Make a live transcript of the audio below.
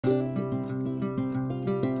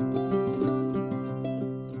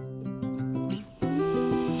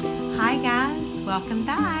Welcome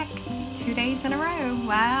back. 2 days in a row.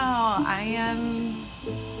 Wow, I am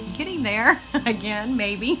getting there again,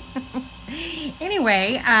 maybe.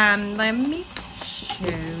 Anyway, let me show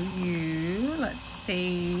you. Let's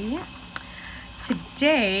see.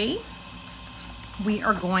 Today we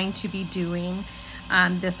are going to be doing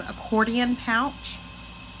this accordion pouch.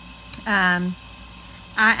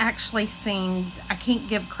 I actually I can't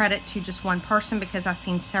give credit to just one person because I've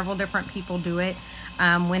seen several different people do it.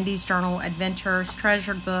 Wendy's Journal Adventures,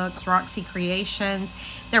 Treasured Books, Roxy Creations.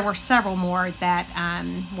 There were several more that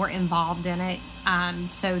were involved in it.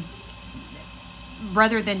 So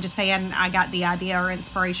rather than just saying I got the idea or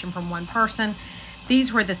inspiration from one person,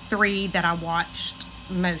 these were the three that I watched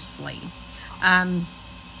mostly.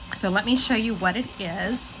 So let me show you what it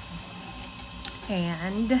is.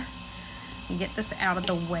 And get this out of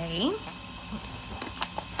the way.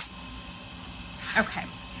 Okay,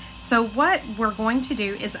 so what we're going to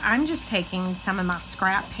do is I'm just taking some of my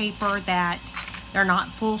scrap paper that they're not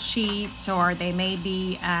full sheets, or they may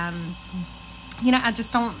be, you know,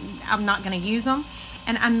 I'm not going to use them.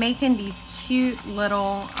 And I'm making these cute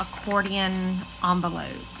little accordion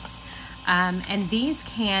envelopes. And these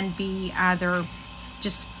can be either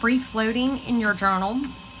just free floating in your journal.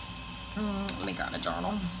 Let me grab a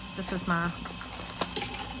journal. This is my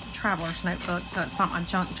traveler's notebook, so it's not my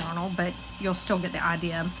junk journal, but you'll still get the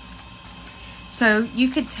idea. So you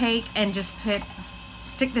could take and just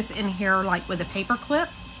stick this in here like with a paper clip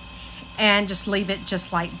and just leave it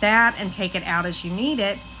just like that and take it out as you need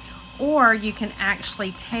it. Or you can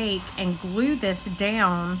actually take and glue this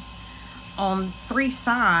down on 3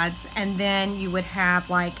 sides, and then you would have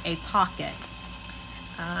like a pocket.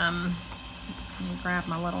 Let me grab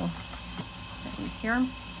my little thing here.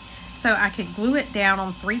 So I could glue it down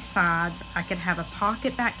on 3 sides. I could have a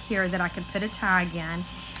pocket back here that I could put a tag in,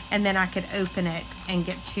 and then I could open it and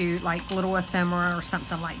get to like little ephemera or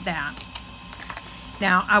something like that.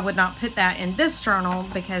 Now, I would not put that in this journal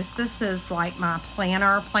because this is like my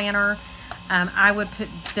planner. I would put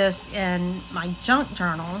this in my junk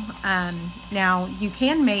journal. Now, you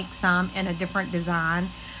can make some in a different design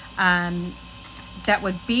that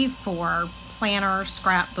would be for planners,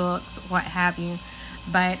 scrapbooks, what have you.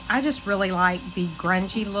 But I just really like the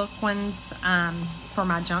grungy look ones for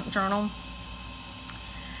my junk journal.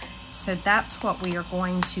 So that's what we are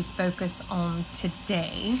going to focus on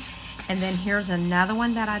today. And then here's another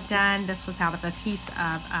one that I've done. This was out of a piece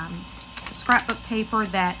of scrapbook paper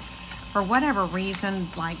that, for whatever reason,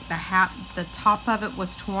 like the top of it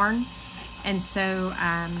was torn. And so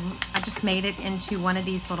I just made it into one of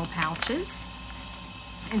these little pouches.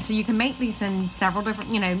 And so you can make these in several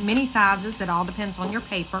different, you know, many sizes. It all depends on your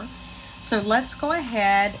paper. So let's go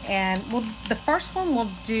ahead and the first one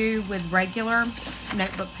we'll do with regular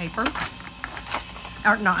notebook paper.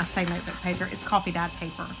 Or no, I say notebook paper. It's coffee dyed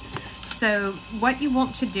paper. So what you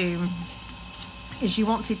want to do is you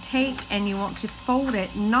want to take and you want to fold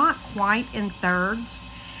it not quite in thirds,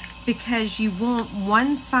 because you want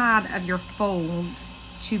one side of your fold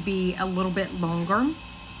to be a little bit longer.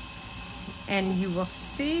 And you will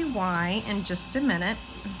see why in just a minute.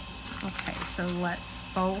 Okay, so let's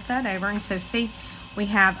fold that over. And so see, we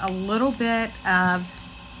have a little bit of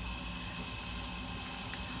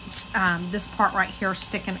this part right here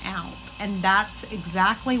sticking out. And that's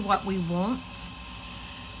exactly what we want.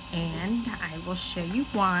 And I will show you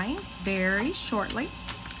why very shortly.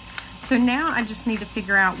 So now I just need to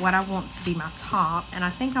figure out what I want to be my top. And I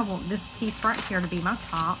think I want this piece right here to be my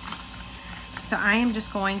top. So I am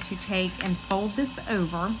just going to take and fold this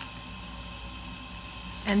over.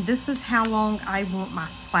 And this is how long I want my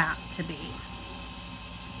flap to be.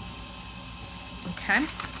 Okay.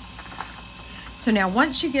 So now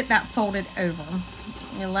once you get that folded over,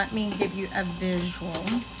 let me give you a visual.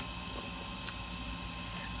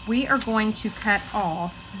 We are going to cut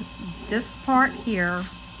off this part here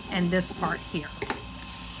and this part here.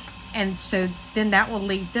 And so then that will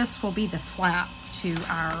leave, this will be the flap to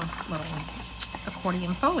our little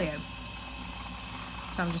accordion folio.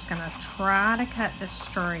 So I'm just going to try to cut this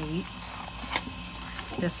straight.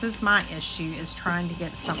 This is my issue, is trying to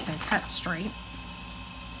get something cut straight.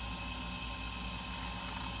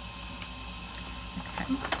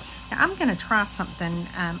 Okay. Now I'm going to try something.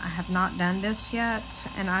 I have not done this yet,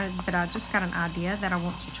 but I just got an idea that I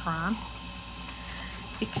want to try.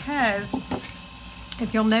 Because if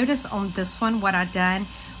you'll notice on this one, what I done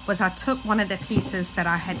was I took one of the pieces that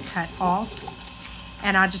I had cut off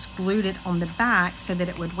and I just glued it on the back so that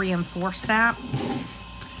it would reinforce that.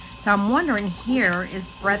 So I'm wondering here is,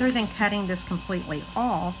 rather than cutting this completely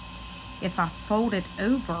off, if I fold it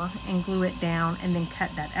over and glue it down and then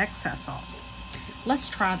cut that excess off. let's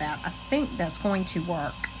try that. I think that's going to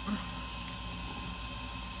work.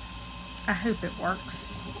 I hope it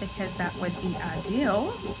works, because that would be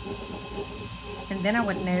ideal. And then I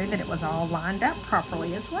would know that it was all lined up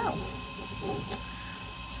properly as well.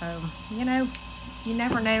 So, you know, you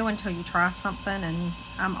never know until you try something, and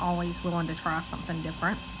I'm always willing to try something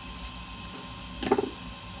different. Okay.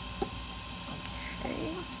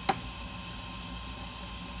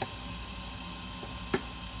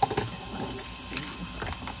 Let's see.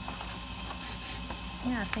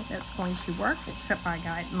 Yeah, I think that's going to work, except I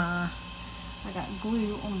got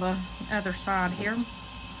glue on the other side here.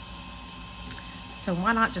 So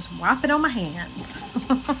why not just wipe it on my hands?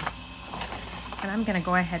 And I'm going to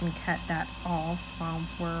go ahead and cut that off while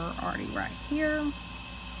we're already right here.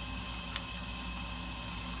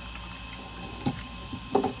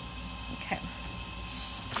 Okay.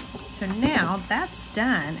 So now that's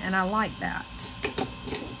done, and I like that.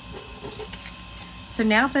 So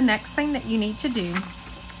now the next thing that you need to do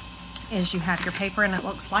is you have your paper, and it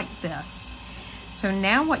looks like this. So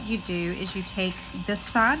now what you do is you take this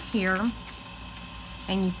side here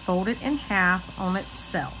and you fold it in half on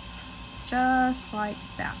itself. Just like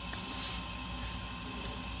that.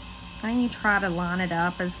 And you try to line it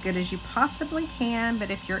up as good as you possibly can, but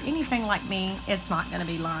if you're anything like me, it's not going to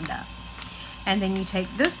be lined up. And then you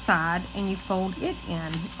take this side and you fold it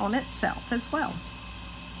in on itself as well.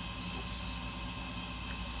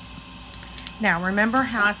 Now remember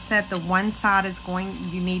how I said the one side is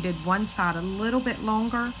you needed one side a little bit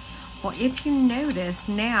longer? Well, if you notice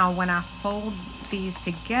now when I fold these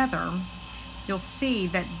together, you'll see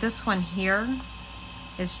that this one here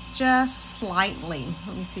is just slightly,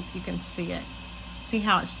 let me see if you can see it. See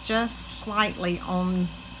how it's just slightly on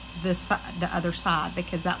this, the other side,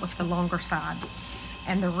 because that was the longer side.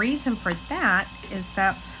 And the reason for that is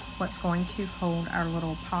that's what's going to hold our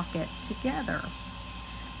little pocket together.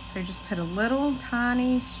 So just put a little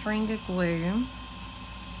tiny string of glue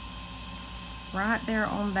right there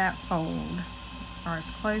on that fold, or as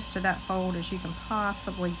close to that fold as you can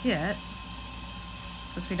possibly get,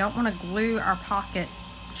 because we don't want to glue our pocket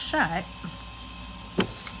shut,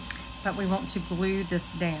 but we want to glue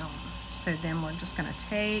this down. So then we're just going to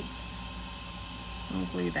take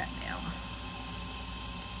and glue that down.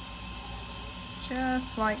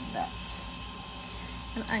 Just like that.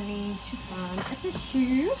 And I need to find a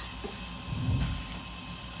tissue,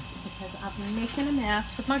 because I've been making a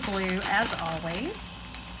mess with my glue as always.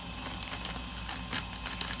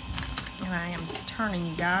 And I am turning,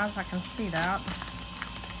 you guys, I can see that.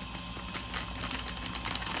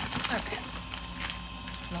 Okay,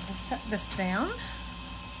 let me set this down,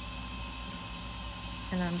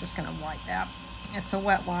 and I'm just going to wipe that. It's a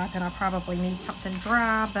wet wipe, and I probably need something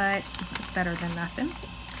dry, but it's better than nothing.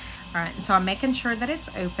 All right, so I'm making sure that it's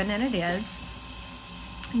open, and it is.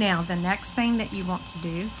 Now, the next thing that you want to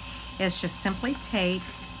do is just simply take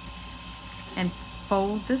and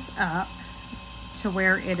fold this up to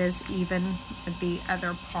where it is even with the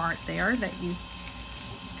other part there that you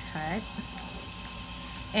cut.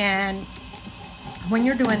 And when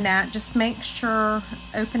you're doing that, just make sure,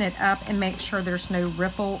 open it up and make sure there's no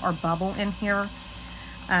ripple or bubble in here.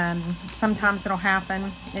 Sometimes it'll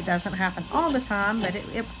happen. It doesn't happen all the time, but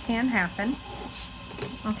it can happen.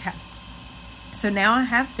 Okay. So now I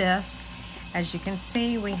have this. As you can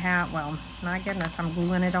see, we have, well, my goodness, I'm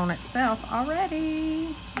gluing it on itself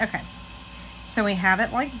already. Okay. So we have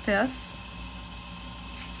it like this.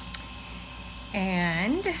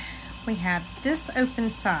 And we have this open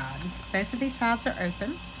side. Both of these sides are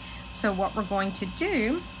open. So what we're going to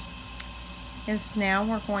do is now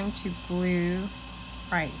we're going to glue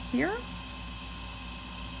right here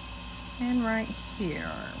and right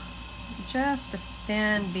here. Just a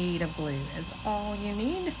thin bead of glue is all you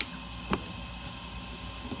need.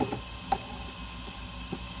 Okay.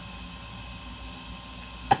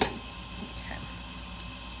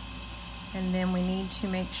 And then we need to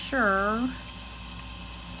make sure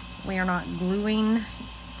we are not gluing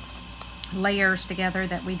layers together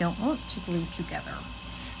that we don't want to glue together.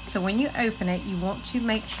 So when you open it, you want to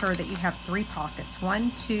make sure that you have 3 pockets,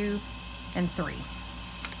 1, 2, and 3.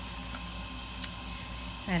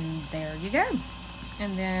 And there you go.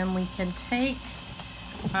 And then we can take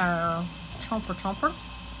our chomper,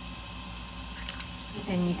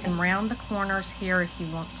 and you can round the corners here if you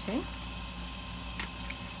want to.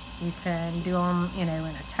 You can do them, you know,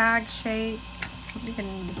 in a tag shape. You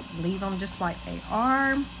can leave them just like they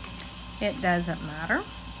are. It doesn't matter.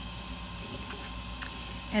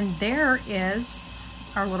 And there is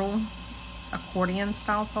our little accordion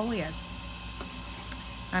style folio.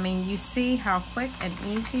 I mean, you see how quick and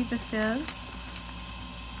easy this is.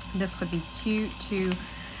 This would be cute to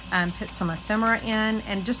put some ephemera in,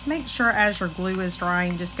 and just make sure as your glue is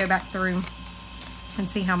drying, just go back through and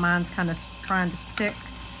see how mine's kind of trying to stick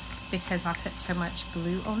because I put so much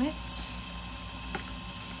glue on it.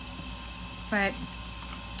 But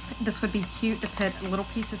this would be cute to put little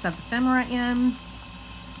pieces of ephemera in,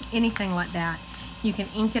 anything like that. You can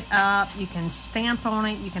ink it up, you can stamp on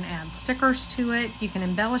it, you can add stickers to it, you can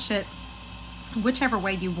embellish it whichever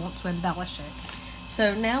way you want to embellish it.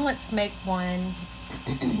 So now let's make one.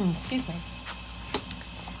 Excuse me.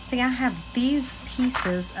 See, I have these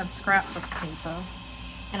pieces of scrapbook paper,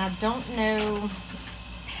 and I don't know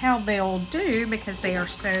how they'll do because they are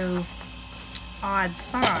so odd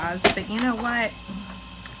size, but you know what?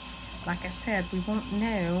 Like I said, we won't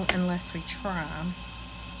know unless we try.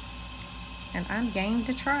 And I'm game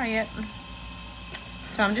to try it.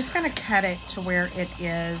 So I'm just going to cut it to where it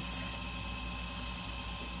is,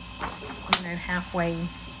 you know, halfway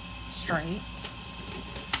straight.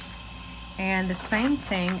 And the same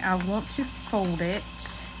thing, I want to fold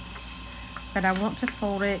it, but I want to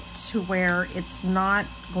fold it to where it's not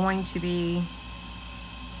going to be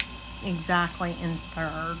exactly in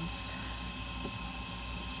thirds.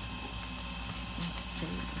 Let's see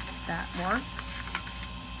if that works.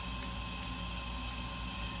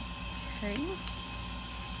 Okay.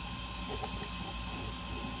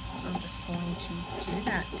 So I'm just going to do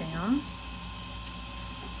that down.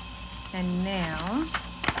 And now,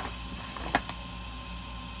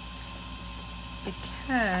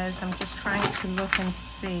 because I'm just trying to look and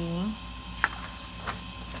see.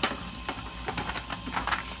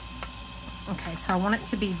 Okay, so I want it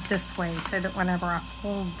to be this way so that whenever I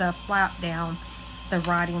fold the flap down, the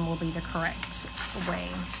writing will be the correct way.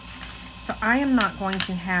 So I am not going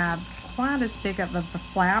to have quite as big of a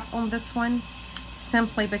flap on this one,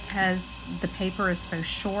 simply because the paper is so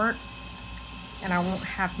short and I won't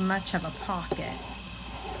have much of a pocket.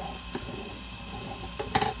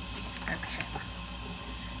 Okay,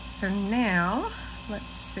 so now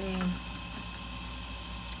let's see.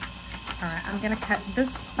 All right, I'm going to cut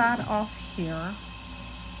this side off here.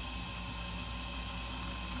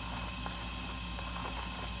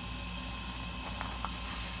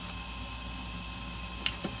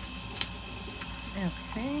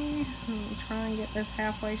 Okay, let me try and get this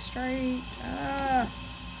halfway straight.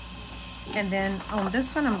 And then on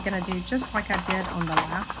this one, I'm going to do just like I did on the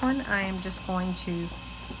last one. I am just going to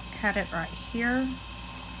cut it right here.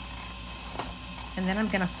 And then I'm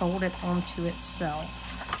going to fold it onto itself,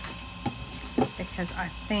 because I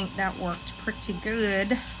think that worked pretty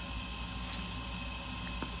good.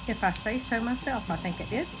 If I say so myself, I think it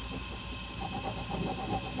did.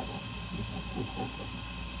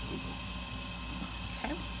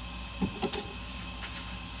 Okay.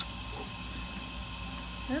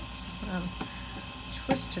 Oops, I'm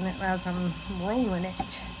twisting it as I'm rolling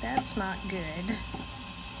it. That's not good.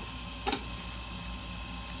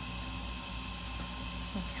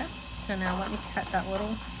 Okay, so now let me cut that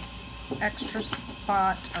little extra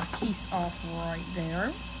spot or piece off right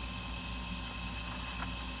there.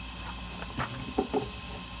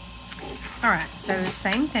 Alright, so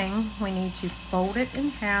same thing, we need to fold it in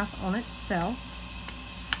half on itself.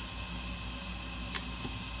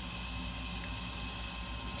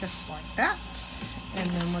 Just like that. And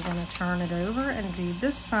then we're going to turn it over and do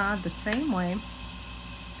this side the same way.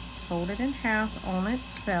 Fold it in half on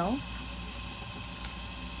itself.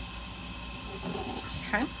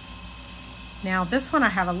 Okay. Now this one I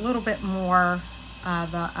have a little bit more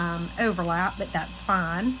of a overlap, but that's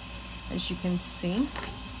fine, as you can see.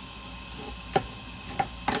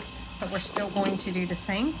 But we're still going to do the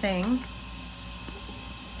same thing.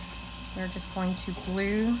 We're just going to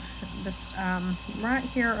glue this right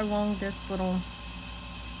here along this little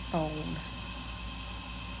fold.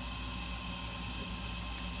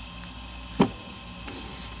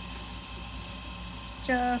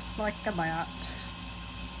 Just like that.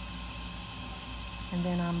 And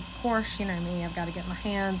then of course, you know me, I've got to get my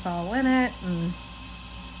hands all in it and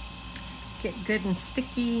get good and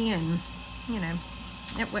sticky, and you know,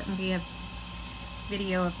 it wouldn't be a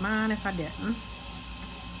video of mine if I didn't.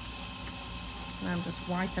 And I'm just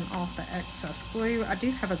wiping off the excess glue. I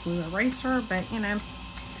do have a glue eraser, but you know,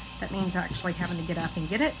 that means actually having to get up and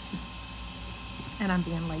get it. And I'm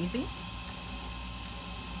being lazy.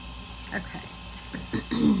 Okay.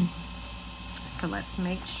 So let's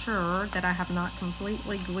make sure that I have not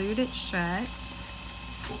completely glued it shut.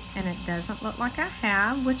 And it doesn't look like I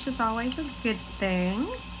have, which is always a good thing.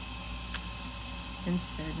 And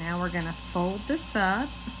so now we're going to fold this up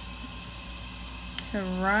to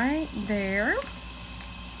right there.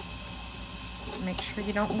 Make sure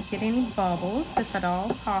you don't get any bubbles if at all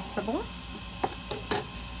possible.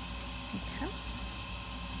 Okay.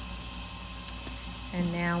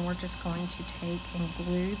 And now we're just going to take and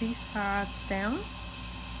glue these sides down.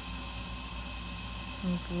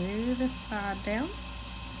 And glue this side down.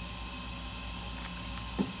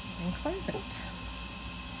 And close it.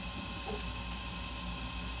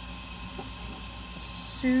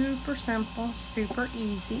 Super simple, super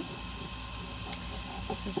easy.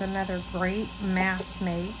 This is another great mass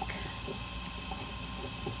make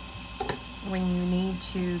when you need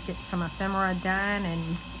to get some ephemera done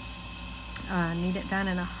and need it done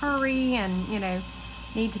in a hurry, and you know,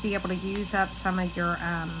 need to be able to use up some of your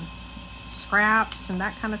scraps and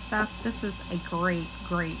that kind of stuff. This is a great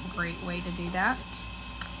way to do that.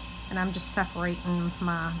 And I'm just separating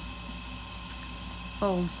my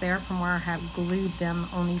folds there from where I have glued them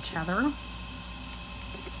on each other.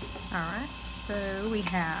 Alright, so we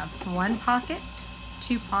have 1 pocket,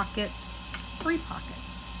 2 pockets, 3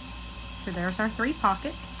 pockets. So there's our 3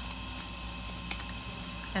 pockets.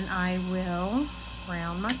 And I will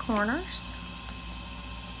round my corners.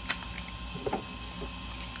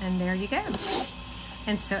 And there you go.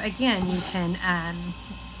 And so again, you can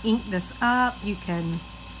ink this up, you can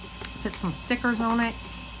put some stickers on it,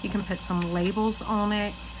 you can put some labels on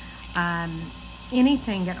it,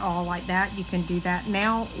 anything at all like that. You can do that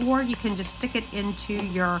now, or you can just stick it into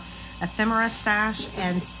your ephemera stash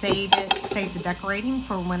and save the decorating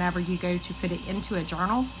for whenever you go to put it into a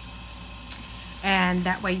journal, and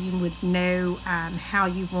that way you would know how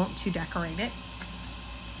you want to decorate it.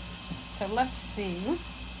 So let's see,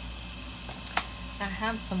 I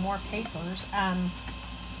have some more papers.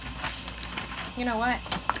 You know what,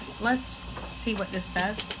 let's see what this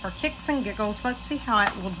does. For kicks and giggles, let's see how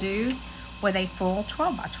it will do with a full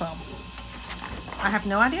 12 by 12. I have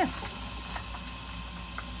no idea.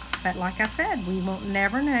 But like I said, we won't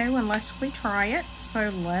never know unless we try it. So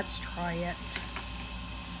let's try it.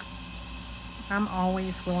 I'm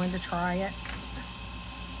always willing to try it.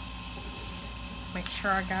 Let's make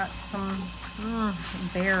sure I got some,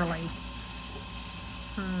 barely.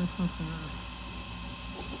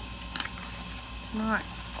 Not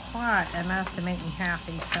quite enough to make me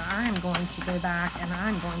happy, so I'm going to go back and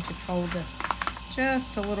I'm going to fold this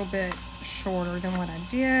just a little bit shorter than what I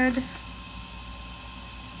did,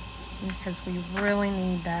 because we really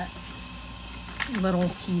need that little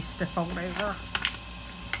piece to fold over.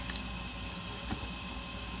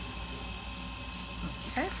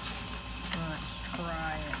 Okay, let's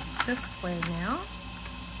try it this way now.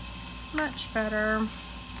 Much better.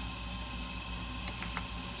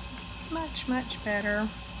 Much better.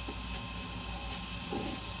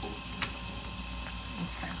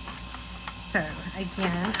 Okay, so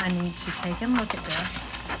again, I need to take and look at this.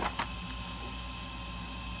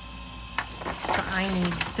 So I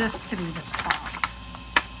need this to be the top.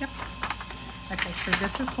 Yep. Okay, so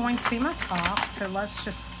this is going to be my top, so let's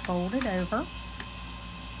just fold it over.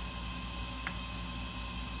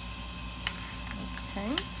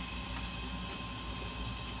 Okay.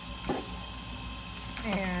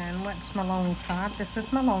 And what's my long side? This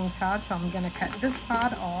is my long side, so I'm going to cut this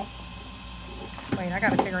side off. Wait, I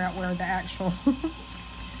got to figure out where the actual,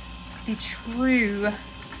 the true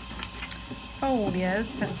fold is,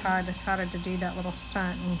 since I decided to do that little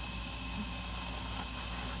stunt and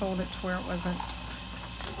fold it to where it wasn't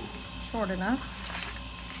short enough.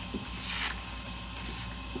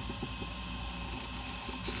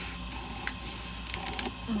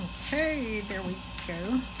 Okay, there we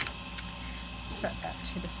go. Set that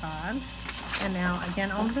to the side. And now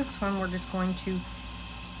again on this one, we're just going to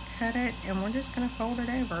cut it and we're just going to fold it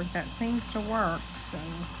over. That seems to work. So,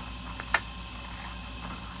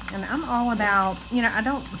 and I'm all about, you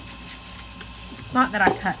know, it's not that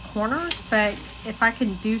I cut corners, but if I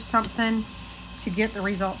can do something to get the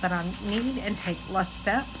result that I need and take less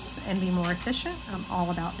steps and be more efficient, I'm all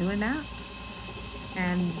about doing that.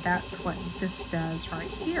 And that's what this does right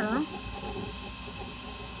here.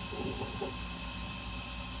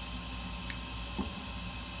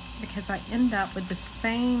 Because I end up with the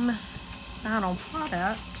same final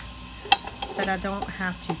product, that I don't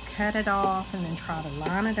have to cut it off and then try to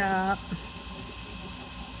line it up.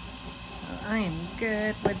 So I am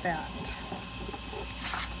good with that.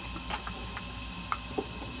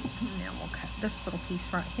 Now we'll cut this little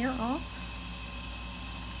piece right here off.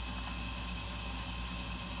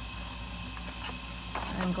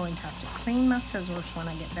 I'm going to have to clean my scissors when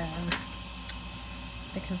I get done,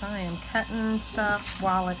 because I am cutting stuff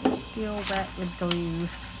while it's still wet with glue.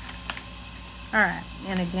 Alright,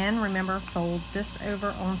 and again, remember, fold this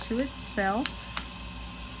over onto itself.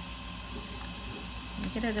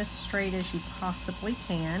 Get it as straight as you possibly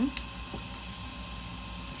can.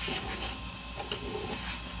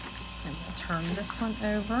 And we'll turn this one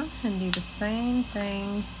over and do the same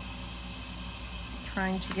thing,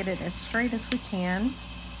 trying to get it as straight as we can.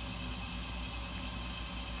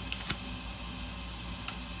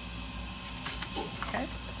 Okay.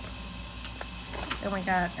 Then we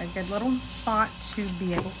got a good little spot to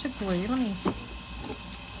be able to glue. Let me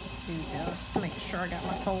do this, make sure I got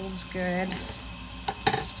my folds good.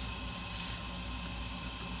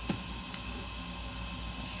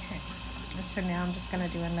 So now I'm just going to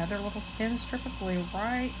do another little thin strip of glue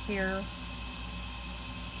right here.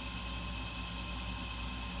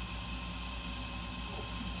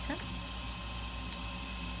 Okay.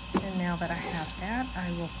 And now that I have that,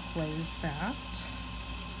 I will close that.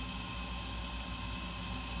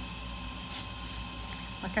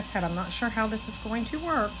 Like I said, I'm not sure how this is going to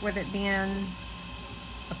work with it being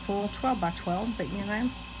a full 12 by 12, but you know,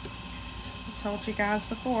 I told you guys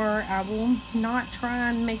before, I will not try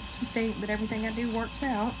and make you think that everything I do works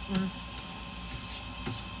out.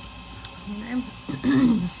 You know,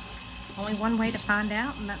 only one way to find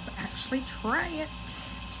out, and that's actually try it.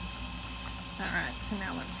 Alright, so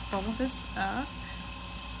now let's fold this up.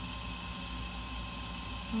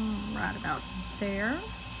 Right about there.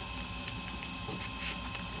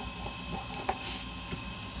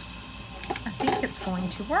 I think it's going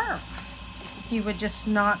to work. You would just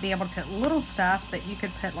not be able to put little stuff, but you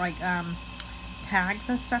could put like tags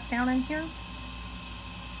and stuff down in here.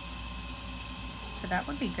 So that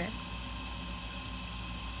would be good.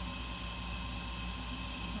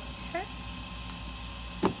 Okay.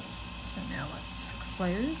 So now let's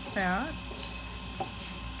close that.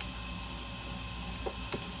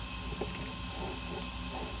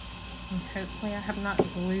 And hopefully I have not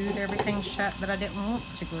glued everything shut that I didn't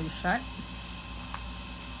want to glue shut.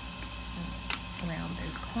 Around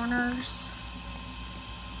those corners.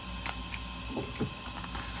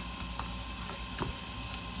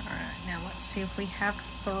 Alright, now let's see if we have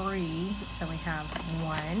 3. So we have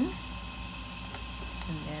 1. And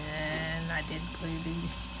then I did glue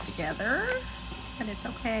these together, but it's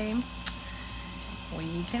okay.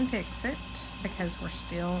 We can fix it because we're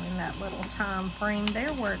still in that little time frame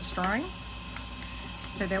there where it's drying.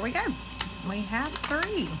 So there we go. We have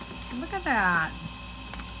 3. Look at that.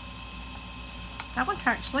 That one's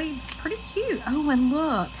actually pretty cute. Oh, and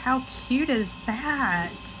look, how cute is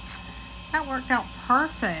that? That worked out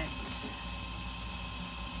perfect.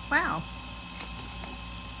 Wow.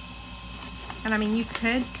 And I mean, you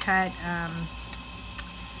could cut a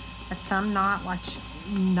thumb notch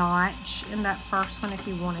in that first one if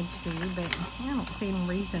you wanted to, but I don't see any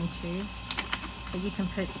reason to. But you can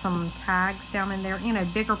put some tags down in there, you know,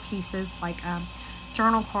 bigger pieces like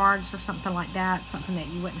journal cards or something like that, something that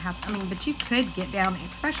you wouldn't have, I mean, but you could get down,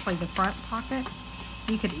 especially the front pocket,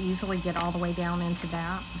 you could easily get all the way down into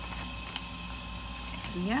that. So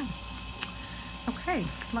yeah. Okay,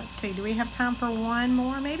 let's see, do we have time for one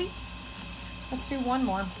more maybe? Let's do one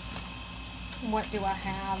more. What do I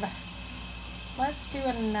have? Let's do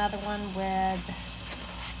another one with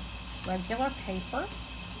regular paper.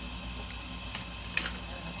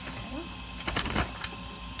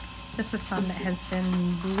 This is some that has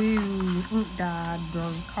been blue ink dyed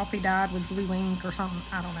or coffee dyed with blue ink or something.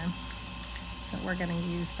 I don't know. So we're going to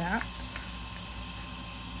use that.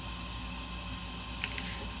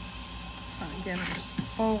 Again, I'm just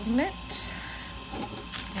folding it.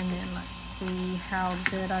 And then let's see how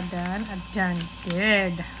good I've done. I've done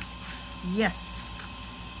good. Yes.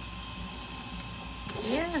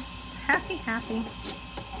 Yes. Happy, happy.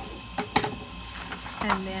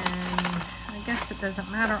 And then I guess it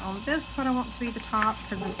doesn't matter on this what I want to be the top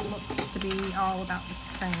because it looks to be all about the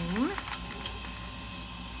same.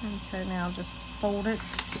 And so now just fold it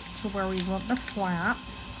to where we want the flap.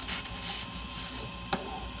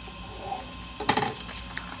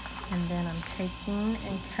 And then I'm taking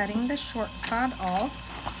and cutting the short side off.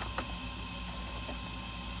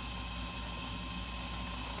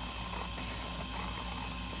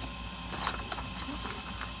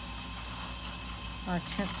 Or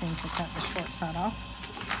attempting to cut the short side off.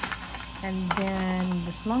 And then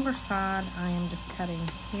this longer side I am just cutting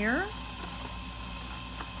here.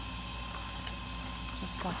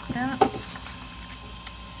 Just like that.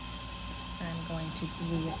 I'm going to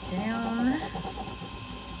glue it down.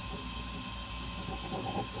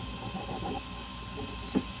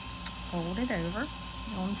 Fold it over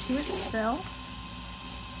onto itself.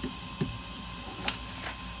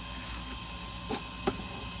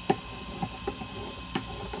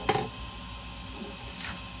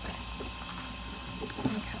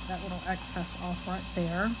 And cut that little excess off right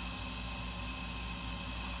there.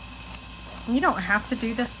 You don't have to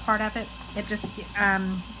do this part of it. It just,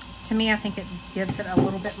 to me, I think it gives it a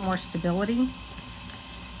little bit more stability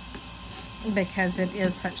because it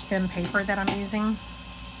is such thin paper that I'm using.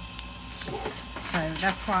 So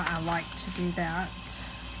that's why I like to do that.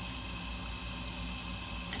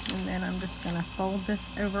 And then I'm just going to fold this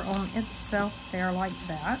over on itself there like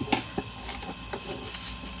that.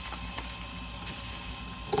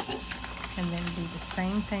 And then do the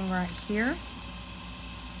same thing right here.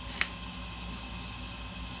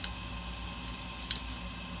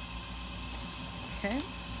 Okay.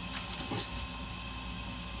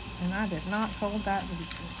 And I did not fold that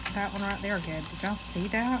one right there good. Did y'all see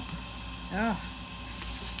that? Oh.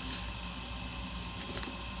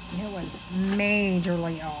 It was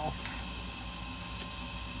majorly off.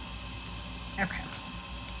 Okay.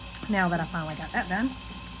 Now that I finally got that done,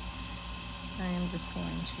 I am just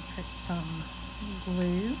going to put some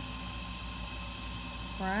glue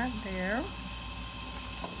right there.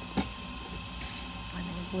 I'm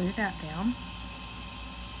going to glue that down.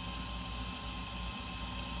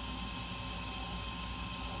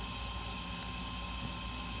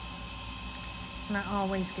 And I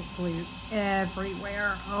always get glue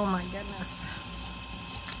everywhere. Oh my goodness.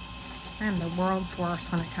 I am the world's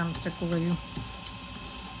worst when it comes to glue.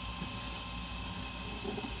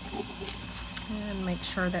 And make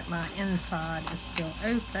sure that my inside is still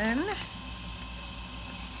open.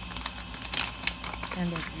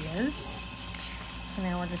 And it is. So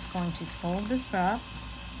now we're just going to fold this up.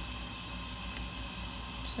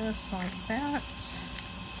 Just like that.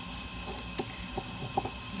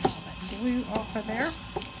 Glue off of there,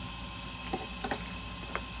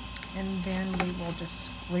 and then we will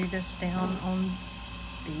just glue this down on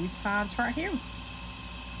these sides right here.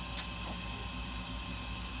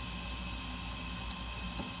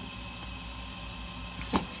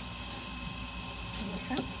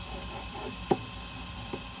 Okay.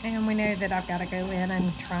 And we know that I've got to go in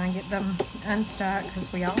and try and get them unstuck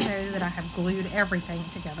because we all know that I have glued everything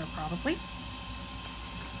together probably.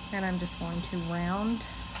 And I'm just going to round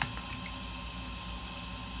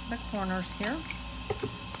the corners here.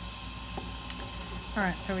 All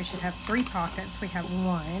right, so we should have 3 pockets. We have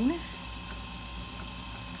 1.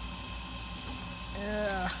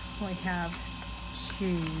 We have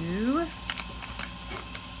 2.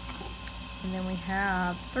 And then we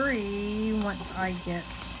have 3 once I get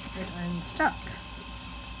it unstuck.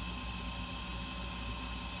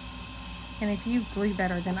 And if you glue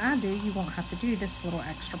better than I do, you won't have to do this little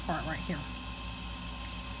extra part right here.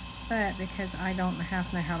 But because I don't know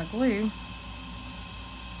how to glue,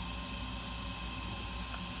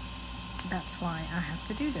 that's why I have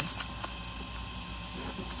to do this.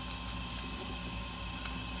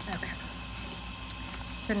 Okay.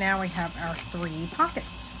 So now we have our 3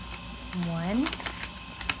 pockets. 1,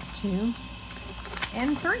 2,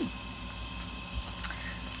 and 3.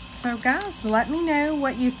 So guys, let me know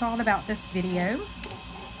what you thought about this video.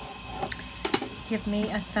 Give me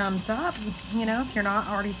a thumbs up. You know, if you're not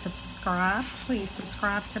already subscribed, please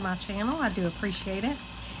subscribe to my channel. I do appreciate it.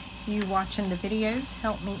 You watching the videos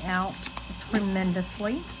help me out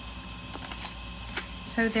tremendously.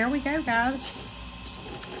 So there we go, guys.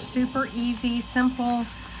 Super easy, simple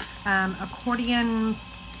accordion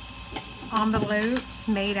envelopes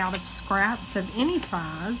made out of scraps of any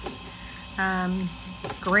size.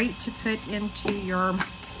 Great to put into your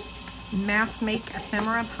mass make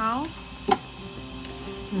ephemera pile.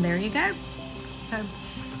 And there you go. So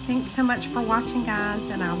thanks so much for watching, guys,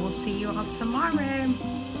 and I will see you all tomorrow.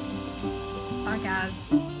 Bye,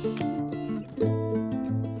 guys.